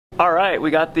All right, we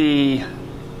got the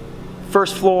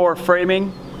first floor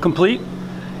framing complete,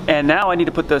 and now I need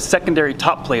to put the secondary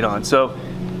top plate on. So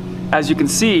as you can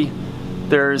see,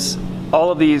 there's all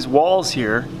of these walls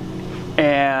here,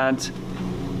 and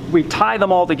we tie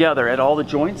them all together at all the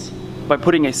joints by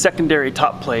putting a secondary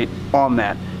top plate on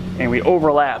that, and we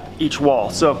overlap each wall.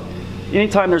 So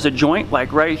anytime there's a joint,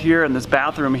 like right here in this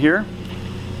bathroom here,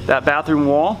 that bathroom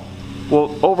wall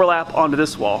will overlap onto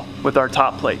this wall with our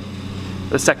top plate,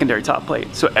 the secondary top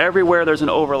plate. So everywhere there's an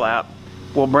overlap,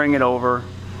 we'll bring it over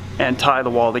and tie the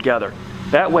wall together.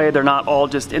 That way they're not all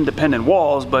just independent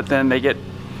walls, but then they get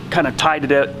kind of tied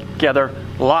together,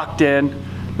 locked in,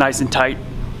 nice and tight,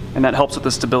 and that helps with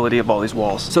the stability of all these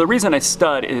walls. So the reason a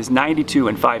stud is 92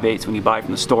 and 5/8 when you buy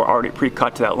from the store already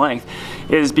pre-cut to that length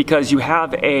is because you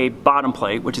have a bottom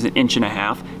plate, which is 1.5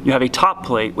 inches, you have a top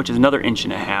plate, which is another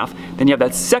 1.5 inches, then you have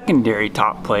that secondary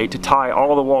top plate to tie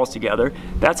all the walls together,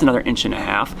 that's another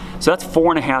 1.5 inches, so that's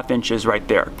 4.5 inches right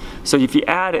there. So if you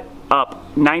add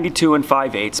up 92 and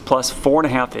 5/8 plus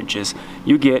 4.5 inches,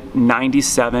 you get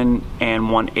 97 and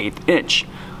 1/8 inch.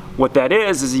 What that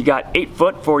is you got 8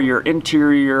 foot for your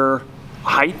interior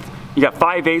height, you got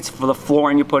 5/8 for the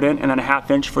flooring you put in, and then 1/2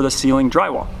 inch for the ceiling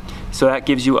drywall. So that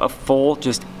gives you a full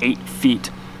just 8 feet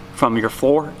from your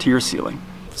floor to your ceiling.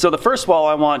 So the first wall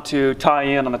I want to tie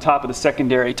in on the top of the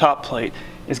secondary top plate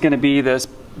is going to be this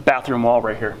bathroom wall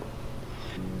right here.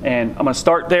 And I'm going to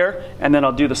start there, and then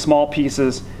I'll do the small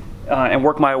pieces and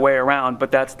work my way around,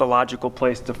 but that's the logical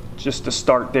place to just to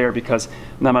start there, because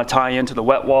then I'm going to tie into the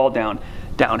wet wall down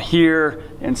here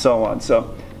and so on.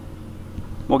 So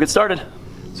we'll get started.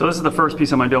 So this is the first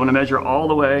piece I'm going to do. I'm going to measure all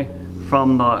the way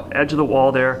from the edge of the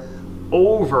wall there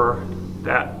over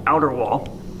that outer wall,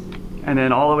 and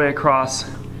then all the way across,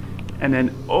 and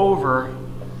then over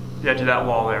the edge of that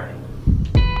wall there.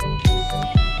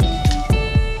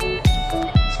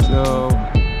 So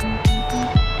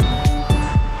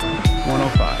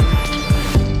 105.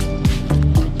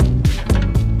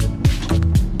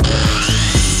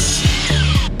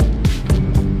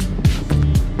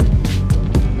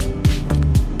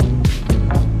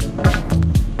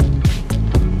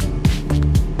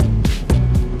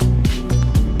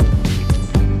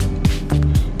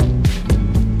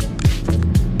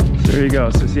 There you go.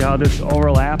 So see how this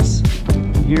overlaps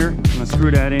here? I'm going to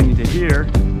screw that into here,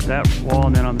 that wall,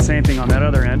 and then on the same thing on that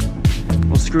other end,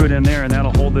 we'll screw it in there, and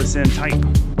that'll hold this in tight.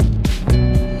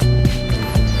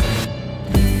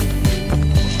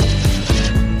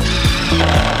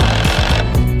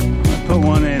 I'll put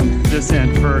one in this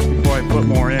end first before I put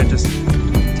more in, just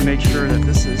to make sure that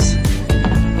this is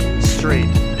straight.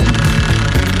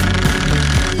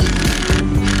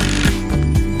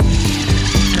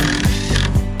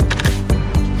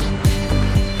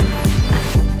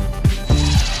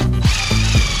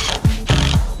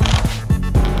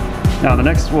 Now the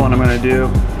next one I'm going to do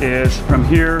is from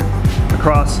here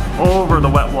across over the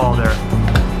wet wall there.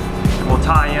 And we'll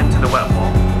tie into the wet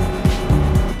wall.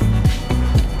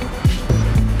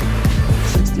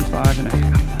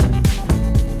 65.5.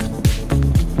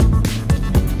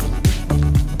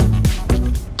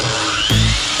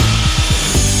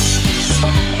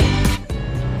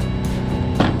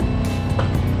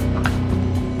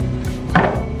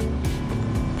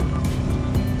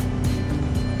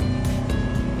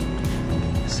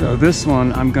 So this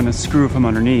one I'm going to screw from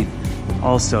underneath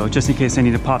also, just in case I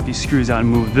need to pop these screws out and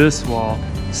move this wall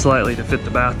slightly to fit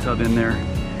the bathtub in there.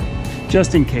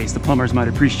 Just in case, the plumbers might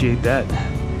appreciate that.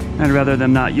 I'd rather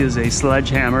them not use a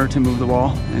sledgehammer to move the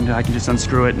wall, and I can just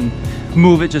unscrew it and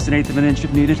move it just 1/8 of an inch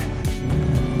if needed.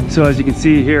 So as you can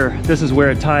see here, this is where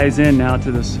it ties in now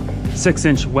to this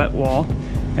 6-inch wet wall,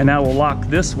 and that will lock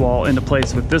this wall into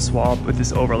place with this wall with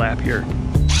this overlap here.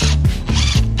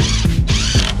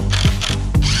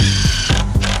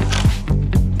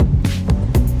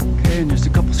 And just a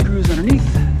couple screws underneath.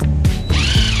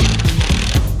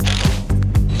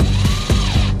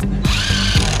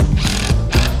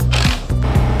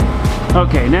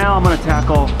 Okay, now I'm going to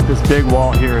tackle this big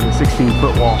wall here, the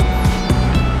 16-foot wall.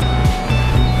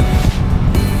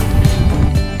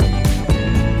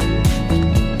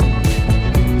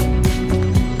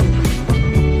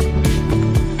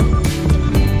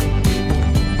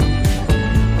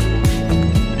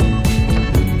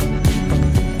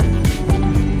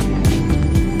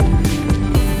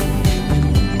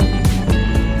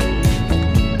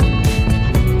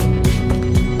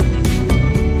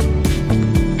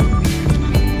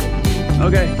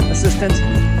 Okay, assistant.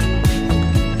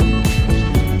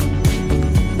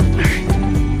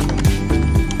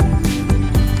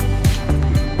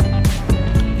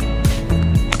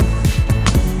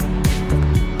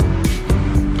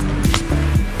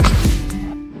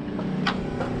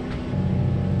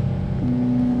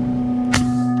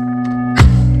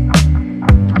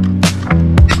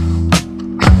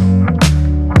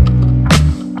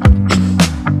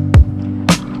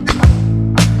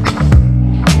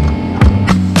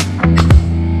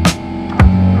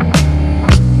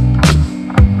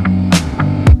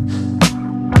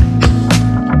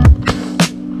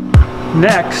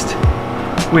 Next,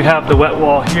 we have the wet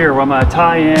wall here where I'm going to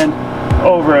tie in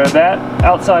over that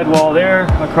outside wall there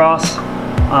across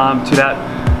to that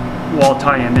wall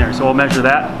tie in there. So we'll measure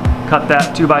that, cut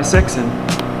that 2x6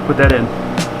 and put that in.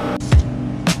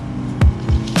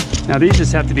 Now these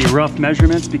just have to be rough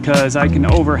measurements because I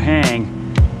can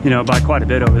overhang, you know, by quite a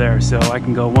bit over there. So I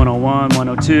can go 101,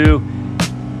 102.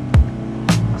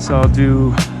 So I'll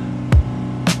do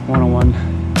 101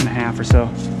 and a half or so.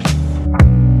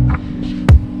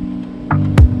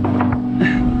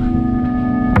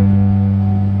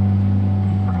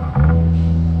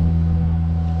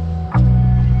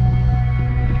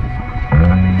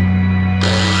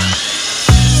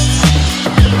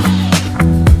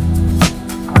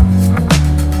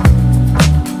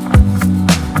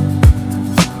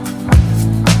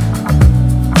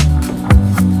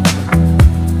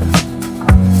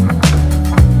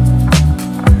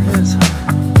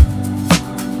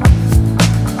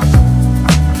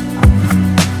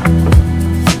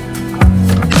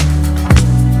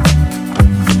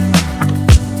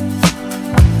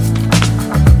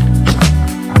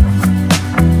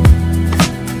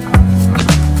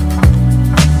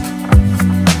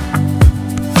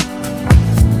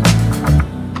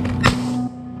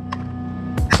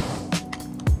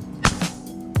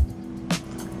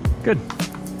 Good.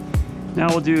 Now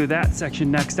we'll do that section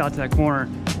next out to that corner.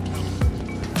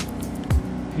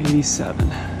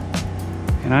 87.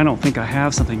 And I don't think I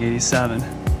have something 87.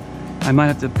 I might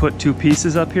have to put two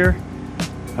pieces up here.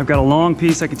 I've got a long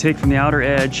piece I can take from the outer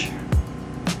edge,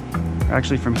 or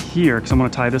actually from here, because I'm going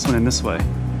to tie this one in this way.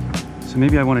 So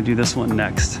maybe I want to do this one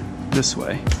next, this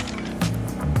way.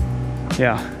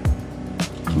 Yeah,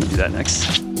 I'm going to do that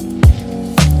next.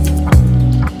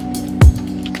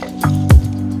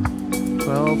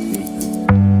 12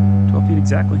 feet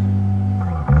exactly.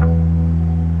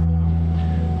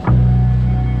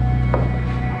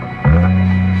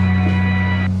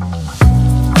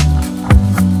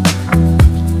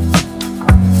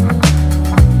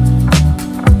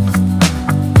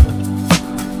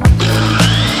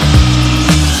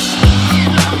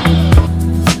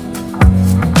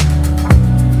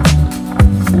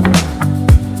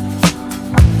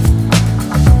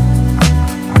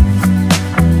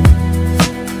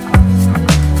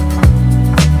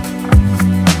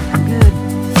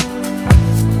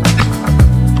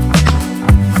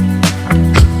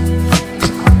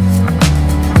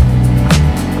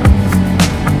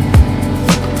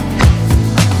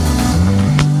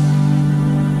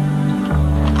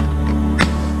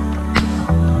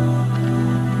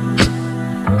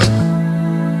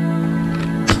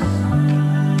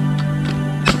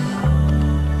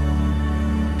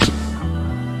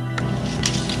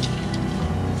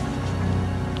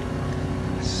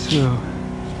 So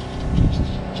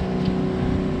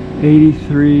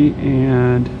 83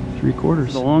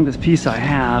 3/4. The longest piece I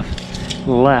have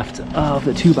left of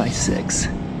the 2x6,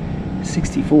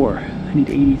 64. I need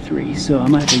 83, so I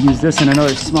might have to use this in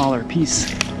another smaller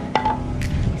piece.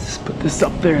 Let's put this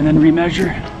up there and then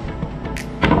remeasure.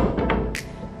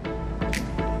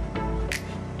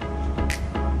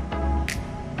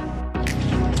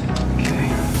 Okay,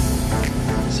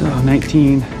 so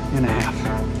 19 and a half.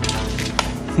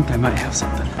 I think I might have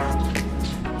something.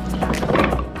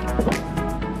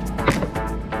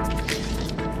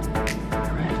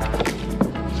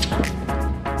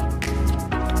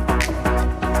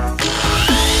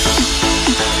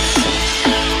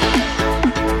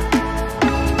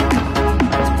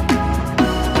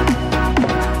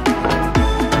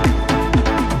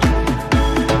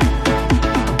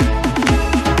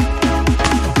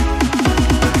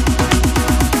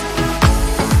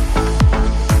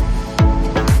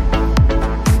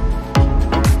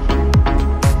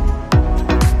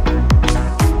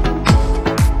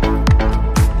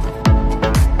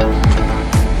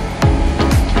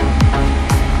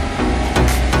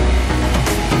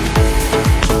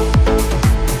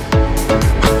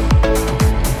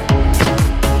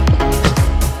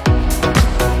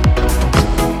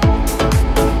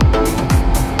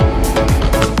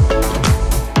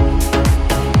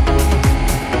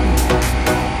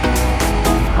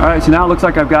 Alright, so now it looks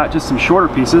like I've got just some shorter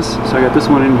pieces. So I got this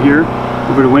one in here,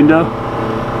 over the window.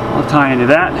 I'll tie into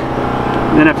that.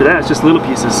 And then after that, it's just little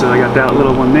pieces. So I got that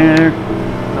little one there,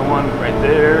 the one right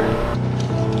there.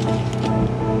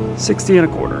 60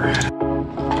 1/4.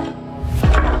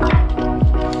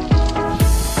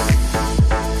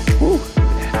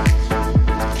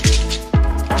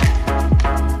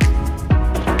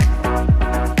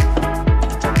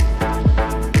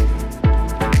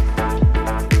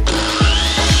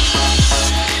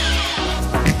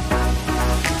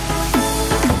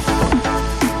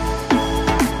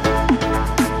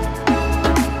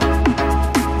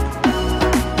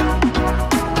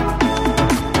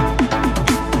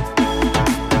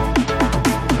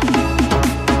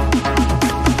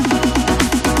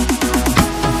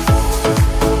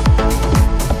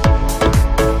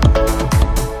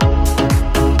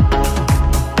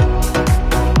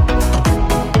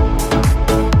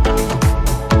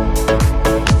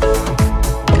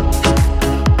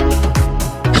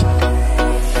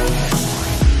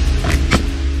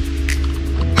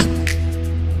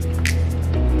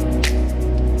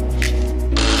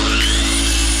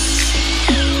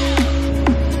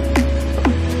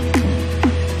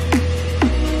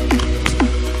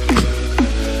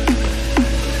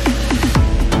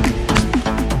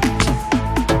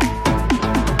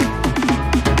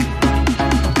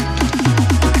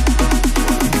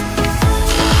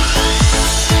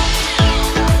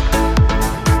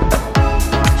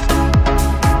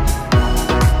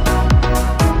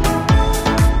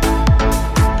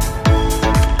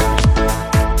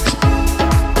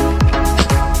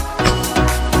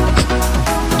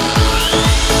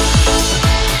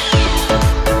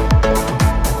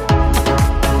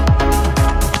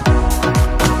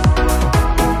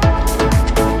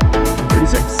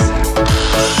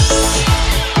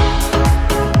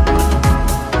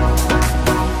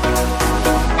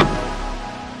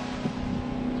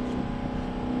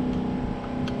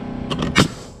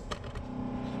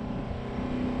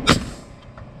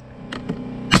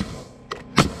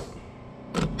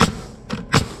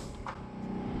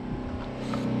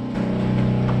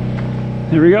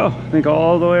 Here we go. I think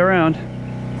all the way around.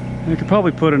 I could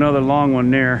probably put another long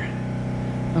one there.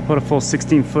 I'll put a full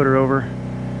 16-footer over,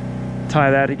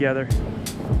 tie that together.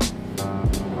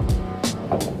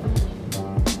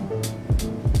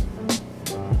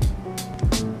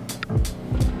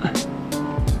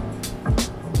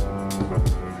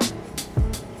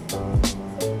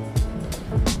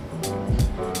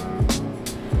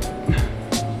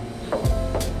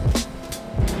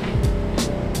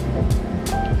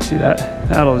 See that?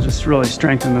 That'll just really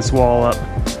strengthen this wall up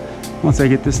once I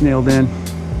get this nailed in.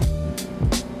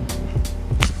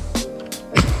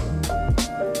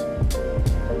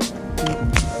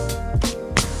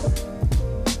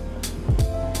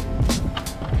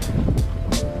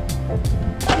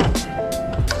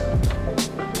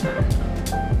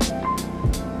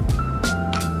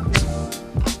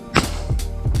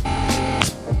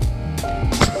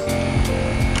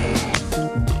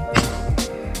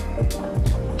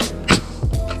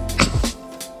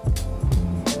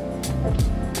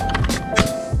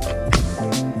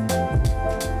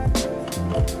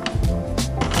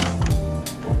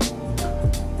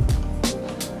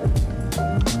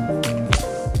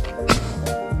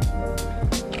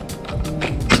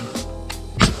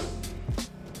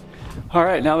 All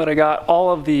right, now that I got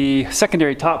all of the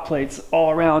secondary top plates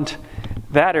all around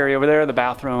that area over there, the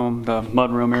bathroom, the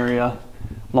mudroom area,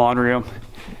 laundry room,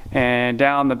 and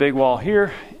down the big wall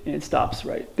here, it stops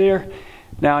right there.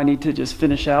 Now I need to just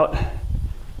finish out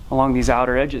along these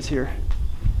outer edges here.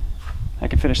 I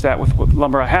can finish that with what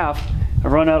lumber I have.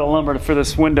 I've run out of lumber for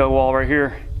this window wall right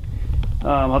here.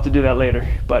 I'll have to do that later,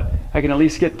 but I can at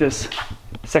least get this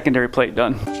secondary plate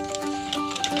done.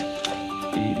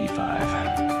 85.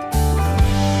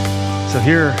 So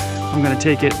here, I'm gonna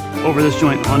take it over this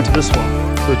joint onto this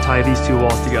wall. So tie these two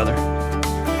walls together.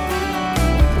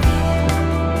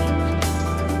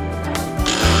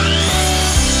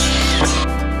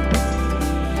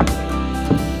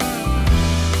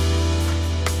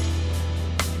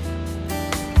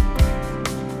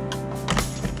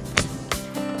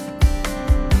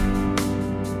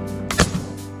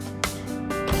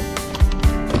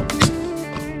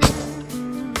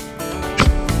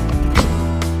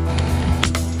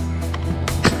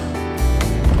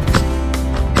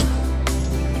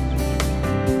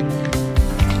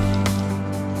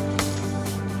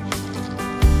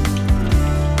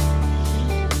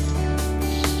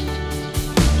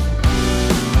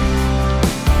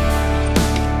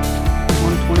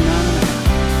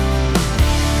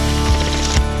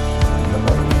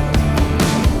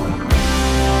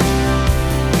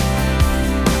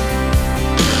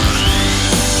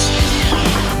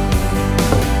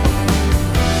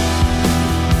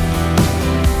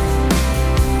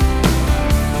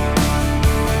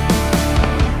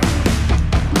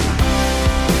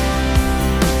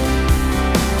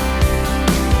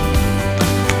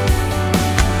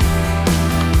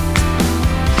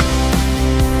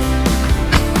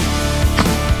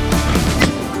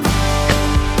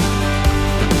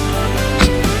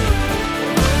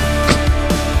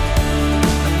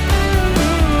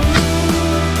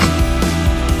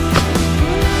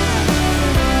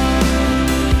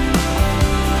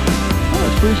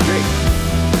 Pretty straight.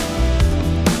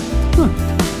 Huh.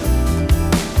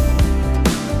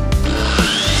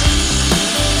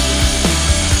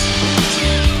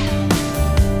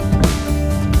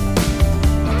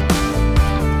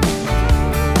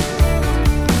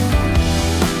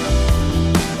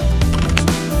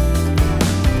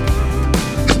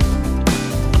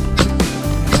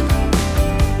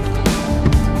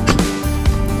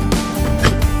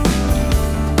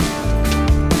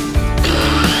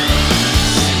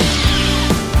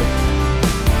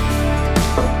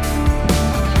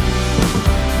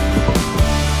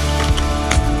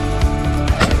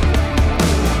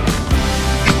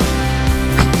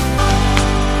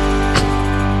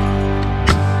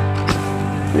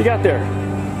 What you got there?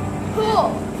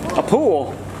 Pool. A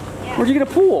pool? Yeah. Where'd you get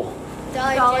a pool?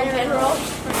 Dollar General.